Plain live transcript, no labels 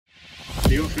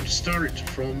They often start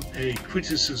from a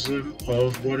criticism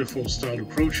of waterfall-style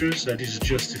approaches that is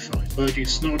justified, but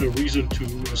it's not a reason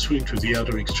to swing to the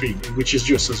other extreme, which is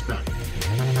just as bad.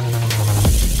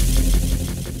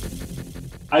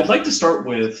 I'd like to start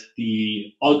with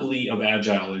the ugly of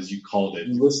Agile, as you called it.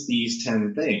 You list these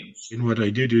 10 things. And what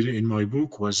I did in my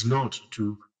book was not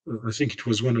to, I think it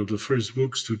was one of the first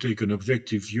books to take an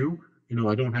objective view.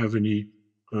 I don't have any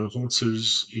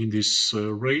horses in this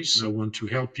race. I want to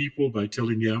help people by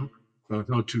telling them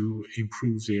how to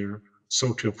improve their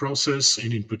software process.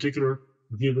 And in particular,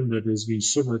 given that there's been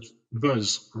so much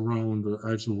buzz around the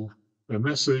Agile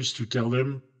message, to tell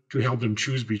them, to help them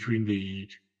choose between the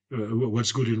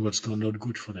what's good and what's not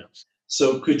good for them.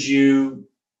 So could you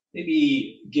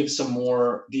maybe give some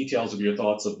more details of your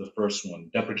thoughts of the first one,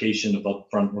 deprecation of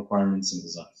upfront requirements and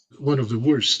design? One of the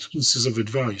worst pieces of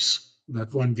advice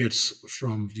that one gets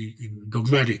from the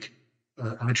dogmatic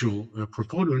Agile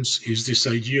proponents is this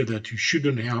idea that you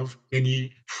shouldn't have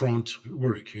any front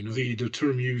work. The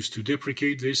term used to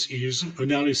deprecate this is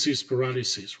analysis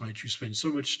paralysis, right? You spend so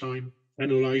much time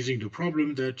analyzing the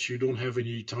problem that you don't have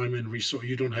any time and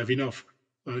you don't have enough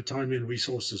time and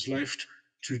resources left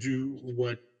to do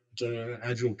what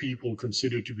Agile people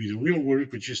consider to be the real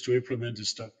work, which is to implement the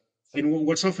stuff. And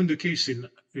what's often the case in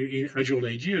Agile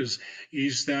ideas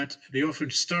is that they often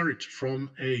start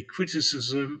from a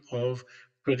criticism of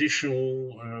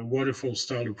traditional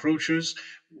waterfall-style approaches,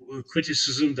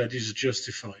 criticism that is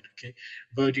justified, okay?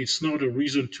 But it's not a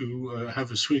reason to have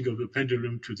a swing of the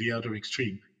pendulum to the other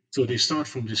extreme. So they start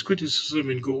from this criticism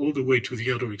and go all the way to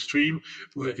the other extreme,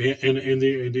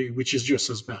 which is just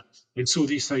as bad. And so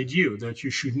this idea that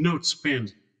you should not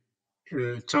spend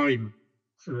time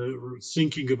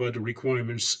thinking about the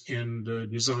requirements and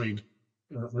design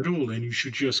at all, and you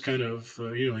should just kind of,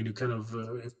 in a kind of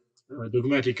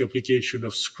dogmatic application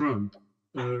of Scrum,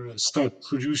 start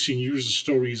producing user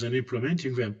stories and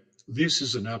implementing them. This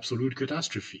is an absolute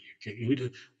catastrophe.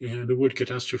 Okay? The word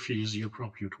catastrophe is the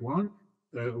appropriate one.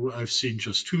 I've seen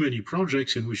just too many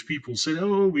projects in which people say,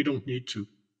 "Oh, we don't need to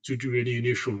do any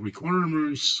initial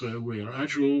requirements. We are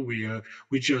Agile.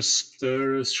 We just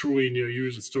throw in your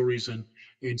user stories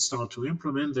and start to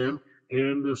implement them."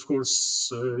 And of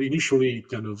course, initially it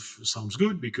kind of sounds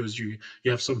good because you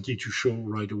have something to show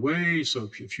right away. So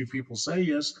a few people say,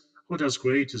 "Yes, well, that's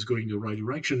great. It's going the right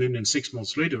direction." And then 6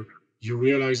 months later, you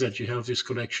realize that you have this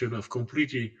collection of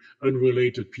completely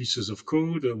unrelated pieces of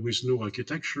code with no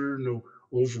architecture, no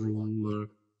overall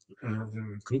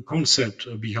concept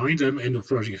behind them, and the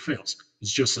project fails.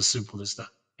 It's just as simple as that.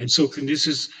 And so this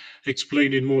is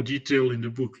explained in more detail in the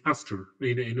book after,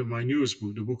 in my newest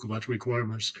book, the book about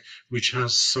requirements, which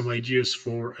has some ideas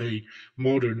for a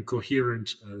modern,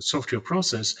 coherent software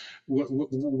process.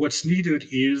 What's needed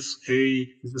is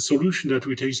a solution that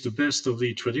retains the best of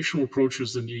the traditional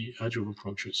approaches and the Agile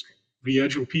approaches. The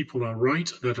Agile people are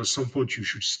right that at some point you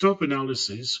should stop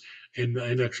analysis and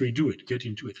actually do it, get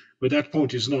into it. But that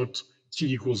point is not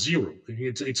t equals 0.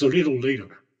 It's a little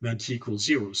later than t equals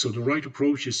 0. So the right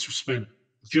approach is to spend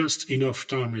just enough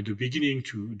time at the beginning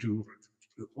to do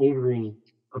overall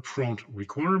upfront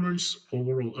requirements,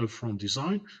 overall upfront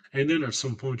design, and then at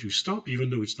some point you stop, even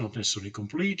though it's not necessarily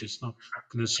complete, it's not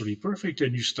necessarily perfect,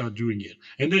 and you start doing it.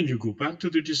 And then you go back to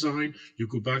the design, you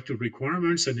go back to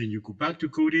requirements, and then you go back to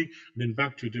coding, and then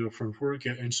back to the upfront work,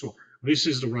 and so on. This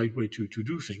is the right way to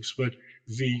do things. But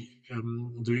the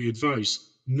advice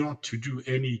not to do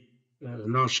any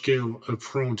large-scale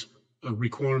upfront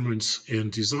requirements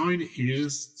and design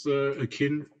is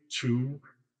akin to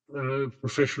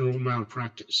professional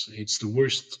malpractice. It's the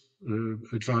worst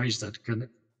advice that can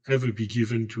ever be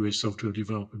given to a software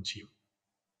development team.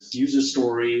 User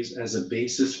stories as a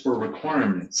basis for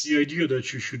requirements. The idea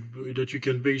that you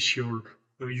can base your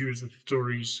user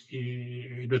stories,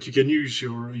 that you can use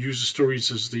your user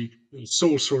stories as the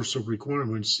sole source of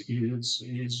requirements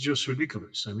is just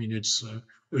ridiculous. I mean, it's a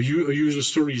user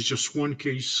story is just one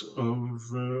case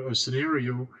of a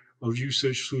scenario of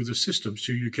usage through the system.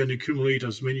 So you can accumulate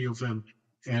as many of them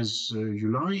as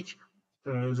you like.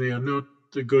 They are not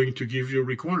going to give you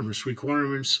requirements.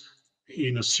 Requirements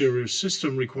in a serious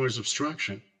system requires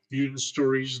abstraction. User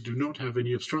stories do not have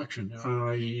any abstraction.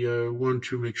 I want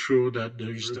to make sure that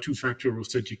there is two-factor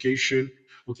authentication.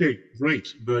 Okay,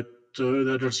 great, but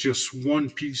that's just one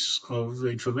piece of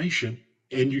information,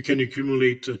 and you can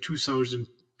accumulate 2,000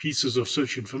 pieces of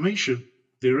such information.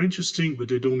 They're interesting, but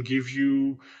they don't give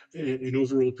you an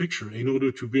overall picture. In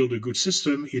order to build a good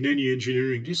system in any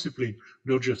engineering discipline,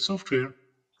 not just software,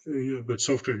 but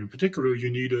software in particular, you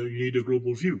need a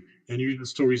global view, and user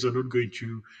stories are not going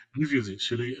to give you this.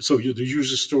 So the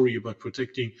user story about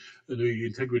protecting the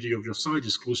integrity of your site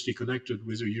is closely connected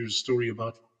with a user story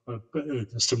about a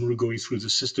customer going through the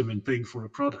system and paying for a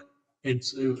product. And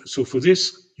so for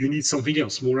this, you need something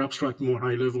else, more abstract, more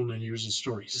high level than user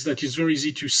stories. That is very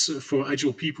easy for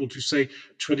Agile people to say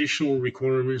traditional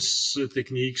requirements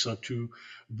techniques are too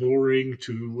boring,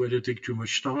 they take too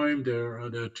much time,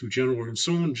 they're too general and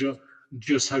so on.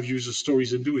 Just have user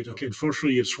stories and do it. Okay,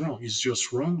 unfortunately, it's wrong. It's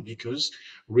just wrong because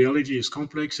reality is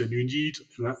complex, and you need,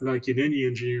 like in any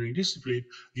engineering discipline,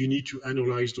 you need to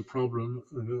analyze the problem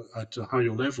at a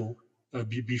higher level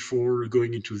before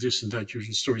going into this and that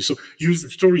user story. So user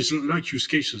stories like use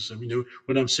cases. I mean,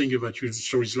 what I'm saying about user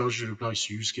stories largely applies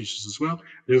to use cases as well.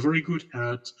 They're very good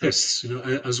at tests,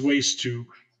 as ways to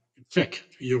check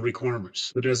your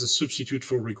requirements. But as a substitute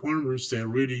for requirements, they're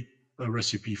really a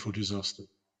recipe for disaster.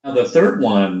 Now, the third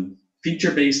one,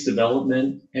 feature-based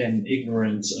development and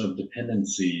ignorance of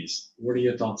dependencies. What are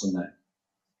your thoughts on that?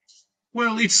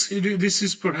 Well, this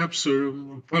is perhaps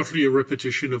partly a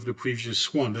repetition of the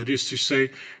previous one. That is to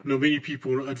say, many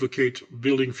people advocate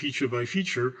building feature by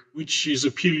feature, which is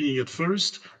appealing at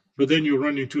first, but then you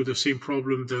run into the same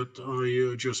problem that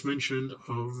I just mentioned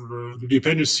of the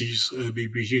dependencies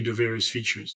between the various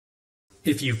features.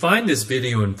 If you find this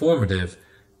video informative,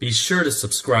 be sure to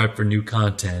subscribe for new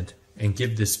content and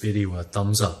give this video a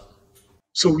thumbs up.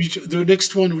 So the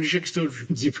next one, Rejection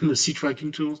dependency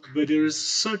tracking tools, but there is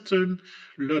certain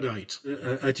Luddite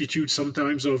attitude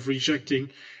sometimes of rejecting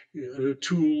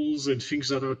tools and things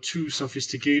that are too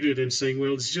sophisticated and saying,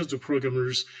 well, it's just the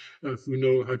programmers who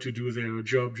know how to do their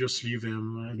job, just leave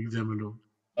them alone.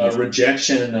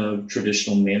 Rejection of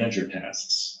traditional manager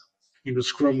tasks. In the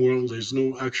Scrum world, there's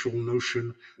no actual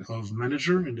notion of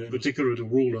manager, and in particular, the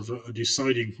role of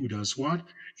deciding who does what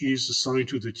is assigned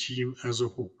to the team as a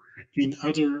whole. In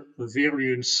other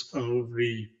variants of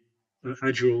the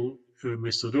Agile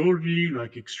methodology,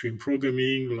 like extreme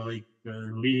programming, like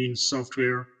lean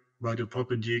software by the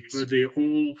perpendicular, they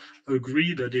all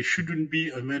agree that there shouldn't be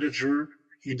a manager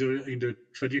in the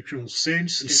traditional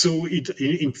sense. So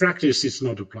in practice, it's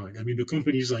not applied. I mean, the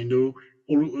companies I know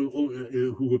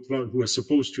who are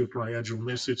supposed to apply Agile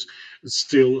methods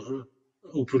still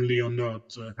openly or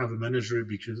not have a manager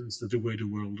because it's the way the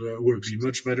world works. It's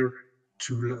much better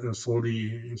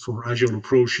for Agile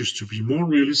approaches to be more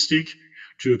realistic,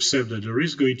 to accept that there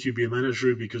is going to be a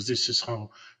manager because this is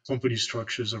how company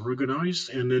structures are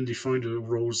organized, and then define the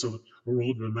role of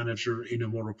the manager in a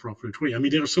more appropriate way. I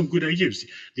mean, there are some good ideas.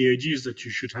 The idea is that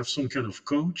you should have some kind of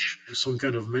coach, some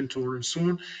kind of mentor, and so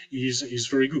on is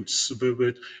very good.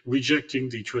 But rejecting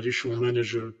the traditional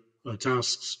manager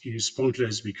tasks is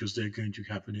pointless because they're going to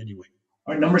happen anyway.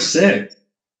 All right, number 6.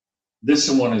 This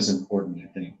one is important,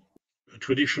 I think.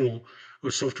 Traditional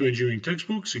software engineering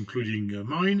textbooks, including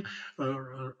mine,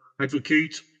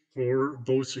 advocate for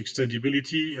both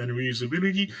extendability and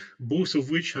reusability, both of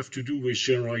which have to do with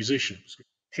generalizations.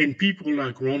 And people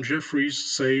like Ron Jeffries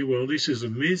say, well, this is a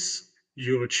myth.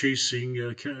 You're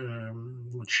chasing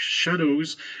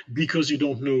shadows because you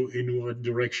don't know in what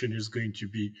direction is going to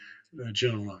be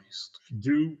generalized.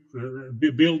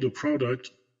 Build a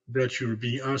product that you're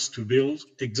being asked to build,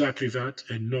 exactly that,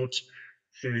 and not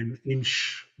an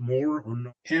inch more or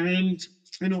not. And,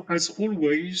 as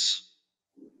always,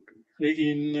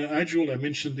 in Agile, I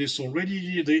mentioned this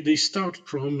already, they start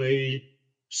from a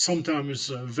sometimes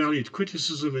valid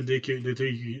criticism and they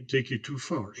take it too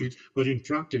far. But in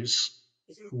practice,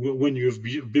 when you've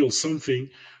built something,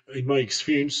 in my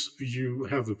experience, you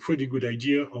have a pretty good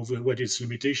idea of what its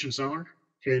limitations are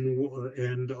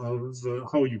and of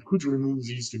how you could remove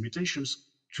these limitations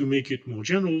to make it more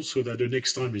general so that the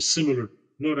next time a similar,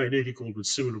 not identical, but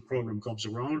similar problem comes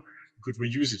around, you could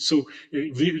reuse it. So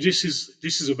this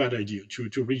is a bad idea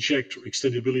to reject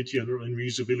extendability and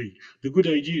reusability. The good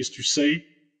idea is to say,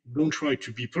 don't try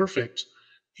to be perfect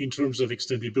in terms of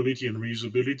extendability and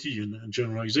reusability and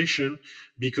generalization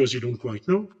because you don't quite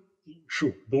know.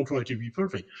 Sure, don't try to be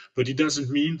perfect, but it doesn't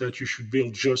mean that you should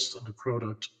build just the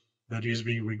product that is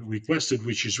being requested,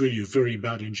 which is really a very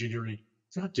bad engineering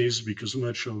practice because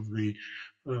much of good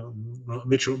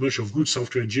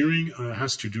software engineering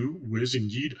has to do with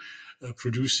indeed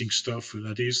producing stuff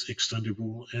that is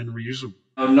extendable and reusable.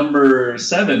 Number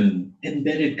 7,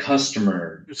 embedded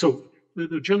customer. So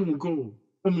the general goal,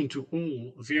 common to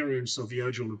all variants of the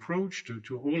Agile approach,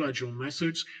 to all Agile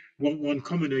methods, one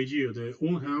common idea they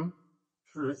all have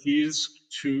is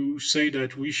to say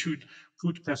that we should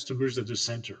put customers at the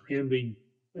center. And the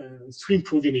stream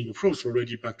programming approach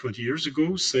already back 20 years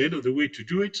ago said the way to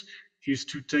do it is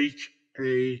to take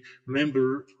a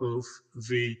member of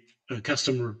the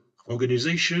customer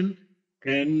organization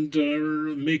and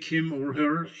make him or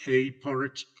her a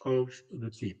part of the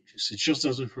team. It just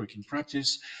doesn't work in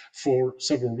practice for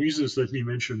several reasons. Let me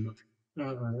mention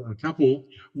a couple.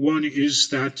 One is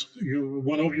that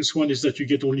one obvious one is that you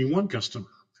get only one customer.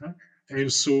 Okay?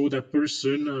 And so that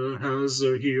person has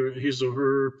his or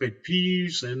her pet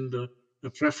peeves and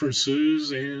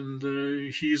preferences, and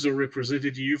he's a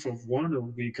representative of one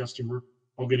of the customer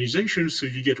organizations. So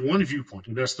you get one viewpoint,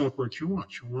 and that's not what you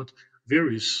want. You want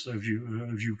various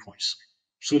viewpoints.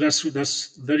 So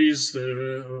that is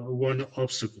one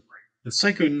obstacle. The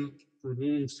second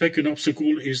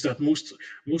obstacle is that most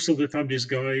of the time this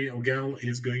guy or gal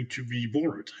is going to be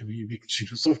bored. I mean,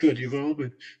 because software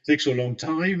development takes a long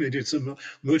time, and it's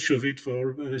much of it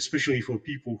especially for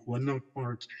people who are not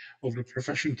part of the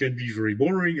profession, can be very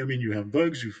boring. I mean, you have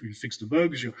bugs, you fix the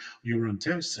bugs, you run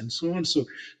tests, and so on. So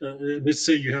let's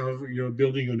say you're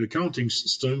building an accounting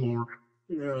system or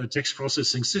a text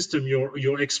processing system.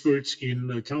 You're expert in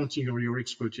accounting or you're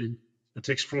expert in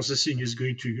text processing is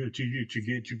going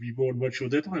to be bored much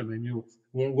of the time. And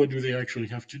what do they actually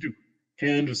have to do?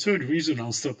 And the third reason,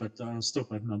 I'll stop at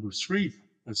number 3.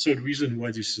 The third reason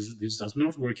why this does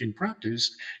not work in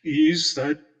practice is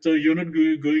that you're not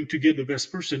going to get the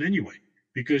best person anyway.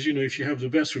 Because, if you have the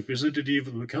best representative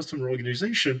of the customer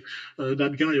organization,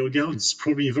 that guy or gal is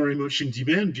probably very much in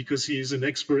demand because he is an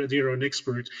expert. They are an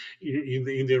expert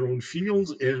in their own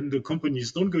field, and the company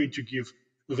is not going to give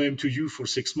them to you for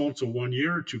 6 months or 1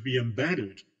 year to be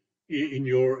embedded in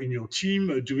your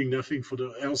team, doing nothing for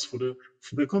the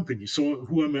company. So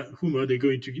whom are they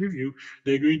going to give you?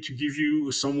 They're going to give you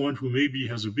someone who maybe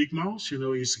has a big mouth,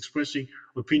 is expressing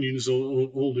opinions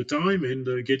all the time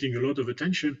and getting a lot of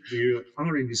attention. They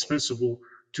are indispensable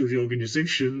to the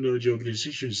organization. The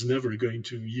organization is never going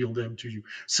to yield them to you.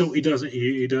 So it just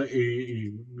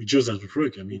doesn't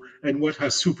work. I mean, and what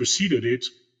has superseded it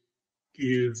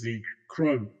is the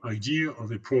Scrum idea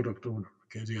of a product owner.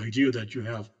 Okay, the idea that you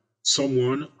have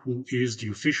someone who is the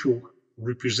official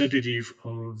representative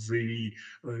of the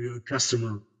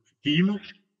customer team,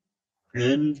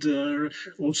 and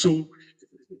also,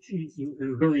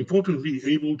 very importantly,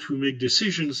 able to make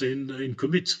decisions and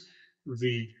commit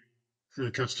the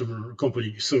customer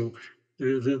company. So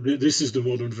this is the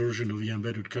modern version of the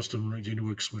embedded customer, and it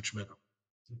works much better.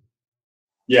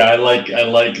 Yeah, I like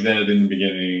that in the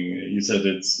beginning. You said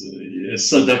it's a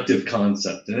seductive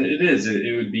concept, and it is.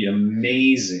 It would be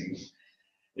amazing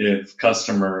if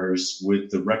customers with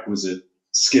the requisite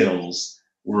skills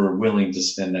were willing to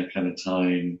spend that kind of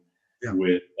time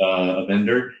with a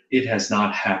vendor. It has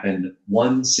not happened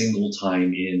one single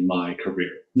time in my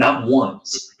career. Not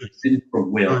once. It never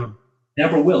will.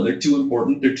 Never will. They're too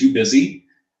important. They're too busy.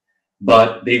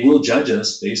 But they will judge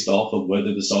us based off of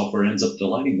whether the software ends up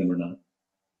delighting them or not.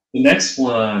 The next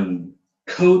one,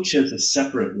 coach has a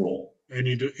separate role. And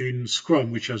in Scrum,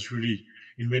 which has really,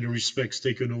 in many respects,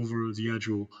 taken over the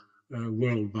Agile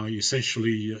world by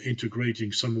essentially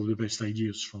integrating some of the best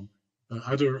ideas from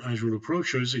other Agile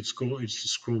approaches, it's the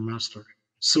Scrum Master.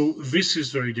 So this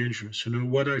is very dangerous.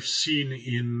 What I've seen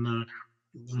in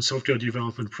software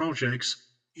development projects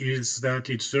is that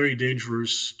it's very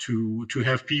dangerous to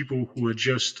have people who are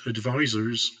just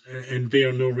advisors and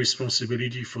bear no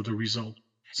responsibility for the result.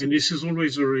 And this is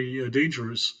always very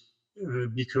dangerous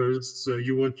because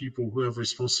you want people who have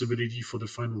responsibility for the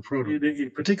final product.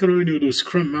 In particular, the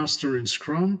Scrum Master in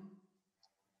Scrum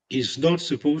is not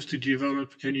supposed to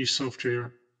develop any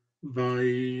software by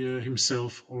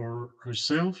himself or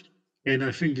herself. And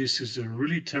I think this is a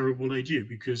really terrible idea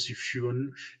because if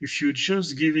you're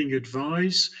just giving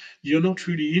advice, you're not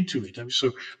really into it.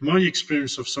 So my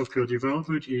experience of software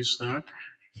development is that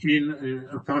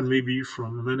apart maybe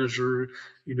from a manager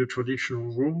in a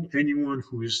traditional role, anyone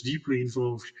who is deeply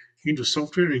involved in the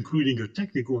software, including a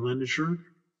technical manager,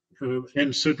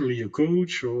 and certainly a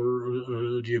coach or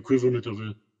the equivalent of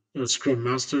a Scrum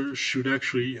Master, should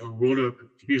actually roll up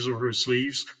his or her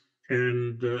sleeves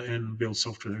and build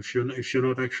software. If you're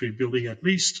not actually building at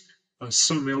least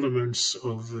some elements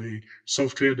of the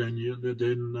software, then you're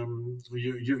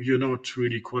not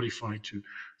really qualified to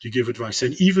give advice.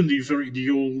 And even the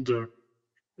old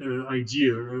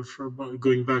idea of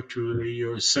going back to the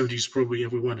 70s, probably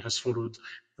everyone has forgotten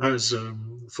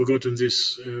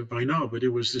this by now, but it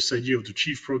was this idea of the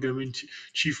chief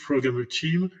programmer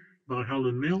team by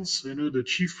Helen Mills. The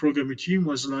chief programmer team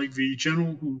was like the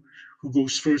general who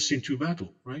goes first into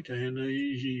battle, right? And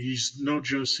he's not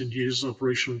just in his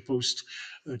operational post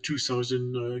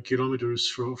 2,000 kilometers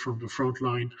from the front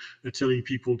line telling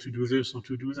people to do this or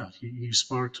to do that. He's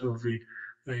part of the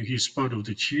he's part of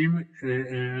the team,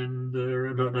 and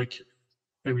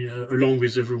along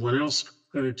with everyone else.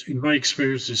 In my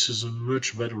experience, this is a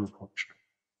much better approach.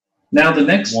 Now, the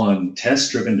next one,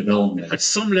 test-driven development. At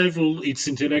some level, it's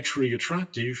intellectually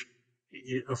attractive.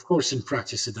 Of course, in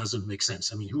practice, it doesn't make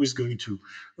sense. I mean, who is going to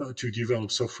develop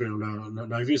software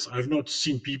like this? I've not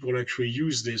seen people actually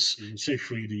use this.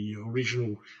 Essentially, the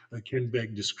original Ken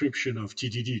Beck description of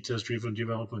TDD, test-driven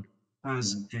development,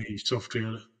 as a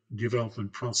software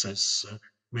development process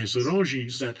methodology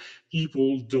is that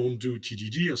people don't do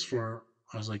TDD as far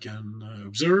as I can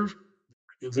observe.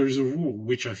 There is a rule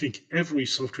which I think every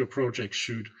software project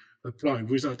should apply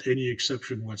without any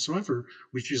exception whatsoever,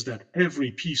 which is that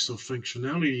every piece of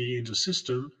functionality in the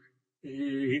system,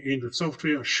 in the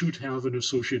software, should have an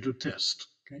associated test.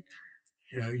 Okay?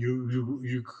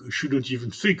 You shouldn't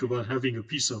even think about having a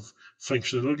piece of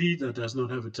functionality that does not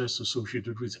have a test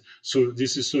associated with it. So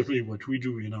this is certainly what we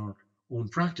do in our own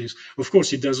practice. Of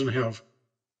course, it doesn't have.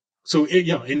 So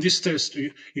yeah, in this test,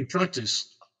 in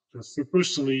practice,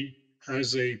 personally,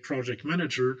 as a project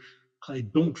manager, I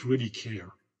don't really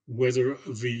care whether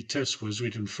the test was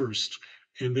written first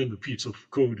and then the piece of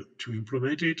code to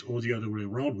implement it, or the other way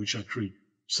around, which actually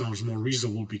sounds more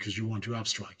reasonable because you want to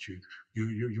abstract,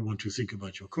 you want to think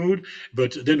about your code.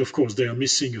 But then, of course, they are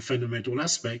missing a fundamental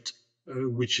aspect,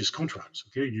 which is contracts,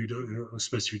 okay, a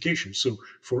specification. So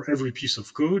for every piece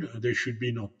of code, there should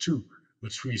be not two,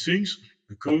 but three things: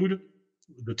 the code,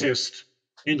 the test,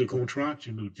 and the contract,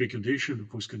 the precondition, the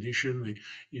postcondition,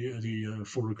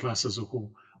 for the class as a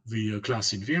whole, the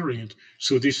class invariant.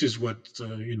 So this is what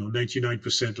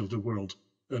 99% of the world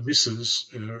misses,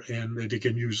 and they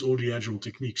can use all the agile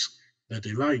techniques that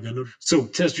they like. So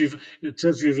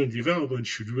test-driven development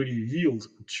should really yield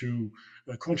to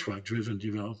contract-driven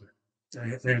development.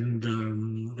 And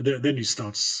then it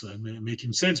starts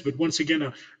making sense. But once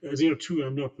again, there too,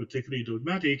 I'm not particularly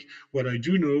dogmatic. What I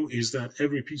do know is that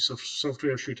every piece of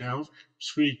software should have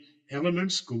three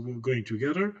elements going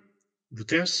together: the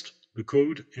test, the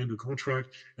code, and the contract.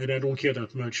 And I don't care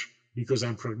that much, because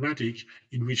I'm pragmatic,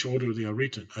 in which order they are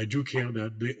written. I do care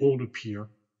that they all appear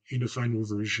in the final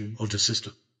version of the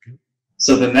system. Okay?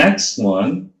 So the next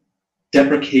one,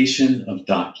 deprecation of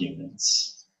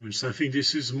documents. So I think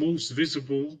this is most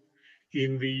visible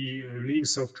in the lean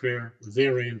software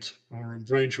variant or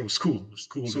branch of school.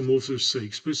 Some authors say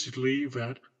explicitly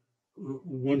that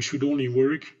one should only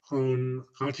work on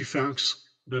artifacts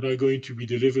that are going to be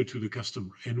delivered to the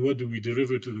customer. And what do we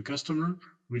deliver to the customer?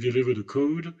 We deliver the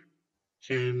code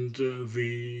and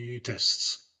the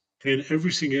tests. And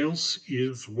everything else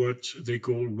is what they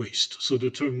call waste. So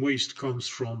the term waste comes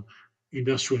from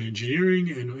industrial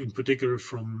engineering, and in particular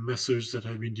from methods that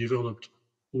have been developed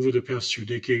over the past few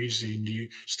decades,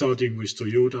 starting with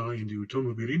Toyota in the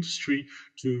automobile industry,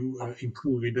 to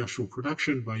improve industrial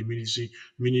production by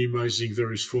minimizing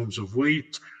various forms of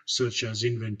waste, such as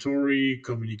inventory,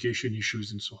 communication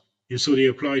issues, and so on. And so they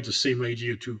applied the same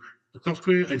idea to the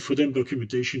software, and for them,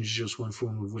 documentation is just one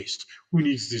form of waste. Who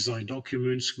needs design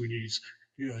documents? Who needs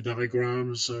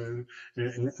diagrams and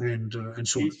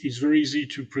so on? It's very easy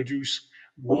to produce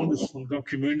wonderful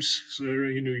documents. So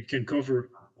you can cover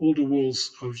all the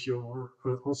walls of your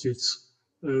office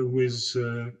with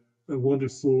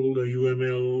wonderful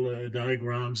UML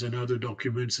diagrams and other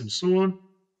documents and so on.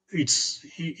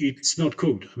 It's not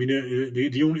code. I mean,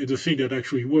 the thing that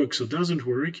actually works or doesn't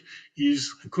work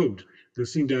is code. The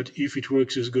thing that, if it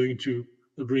works, is going to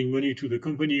bring money to the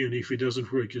company, and if it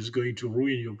doesn't work, is going to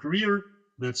ruin your career,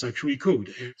 that's actually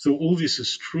code. So all this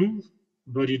is true,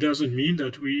 but it doesn't mean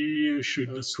that we should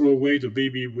throw away the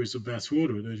baby with the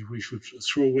bathwater, that we should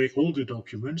throw away all the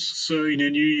documents. So in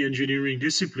any engineering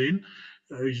discipline,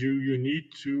 you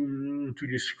need to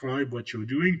describe what you're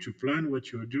doing, to plan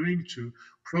what you're doing, to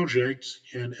project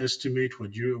and estimate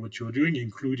what you're doing,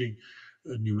 including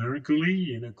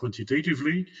numerically and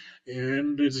quantitatively,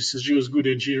 and this is just good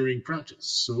engineering practice.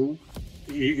 So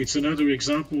it's another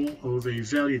example of a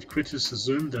valid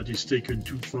criticism that is taken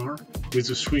too far, with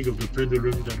the swing of the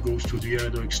pendulum that goes to the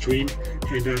other extreme,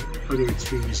 and that other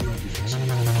extreme is not defensible.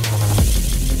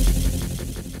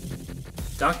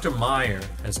 Dr. Meyer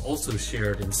has also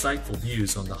shared insightful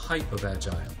views on the hype of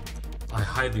Agile. I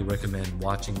highly recommend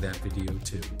watching that video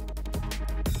too.